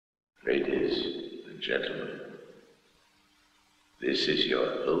Ladies and gentlemen, this is your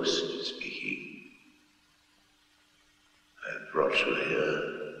host speaking. I have brought you here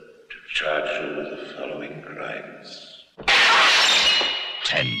to charge you with the following crimes.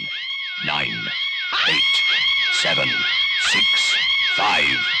 10, 9, 8, 7, 6, 5,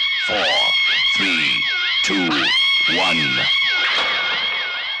 4, 3, 2, 1.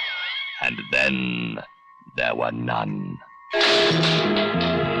 And then there were none.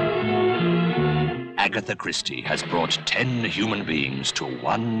 Agatha Christie has brought 10 human beings to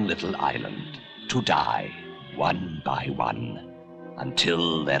one little island to die one by one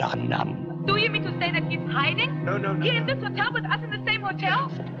until there are none. Do you mean to say that he's hiding? No. Here in this hotel with us in the same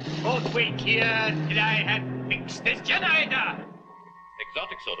hotel? Both wait here till I have fixed this generator.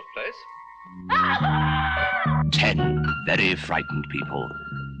 Exotic sort of place. 10 very frightened people.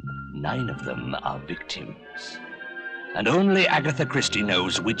 9 of them are victims. And only Agatha Christie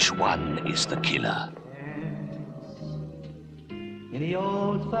knows which one is the killer. In the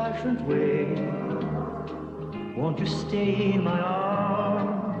old-fashioned way, won't you stay in my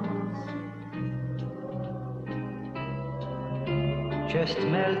arms? Just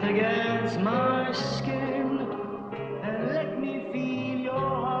melt against my skin and let me feel your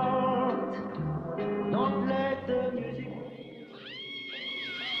heart. Don't let the music...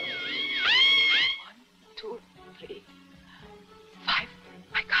 1, 2, 3, 5.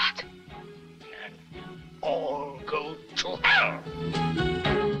 My God. All go to hell.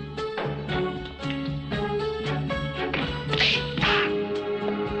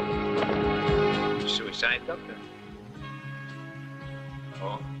 Suicide, Doctor?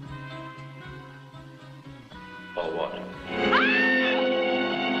 Or what?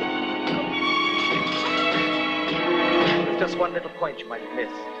 There's just one little point you might have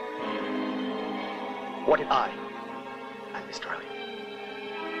missed. What if I am Miss Darling?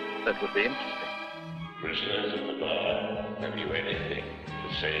 That would be interesting. Prisoners at the bar, have you anything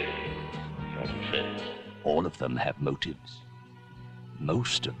to say in your defense? All of them have motives.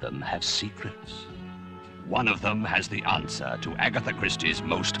 Most of them have secrets. One of them has the answer to Agatha Christie's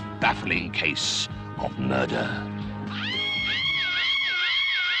most baffling case of murder.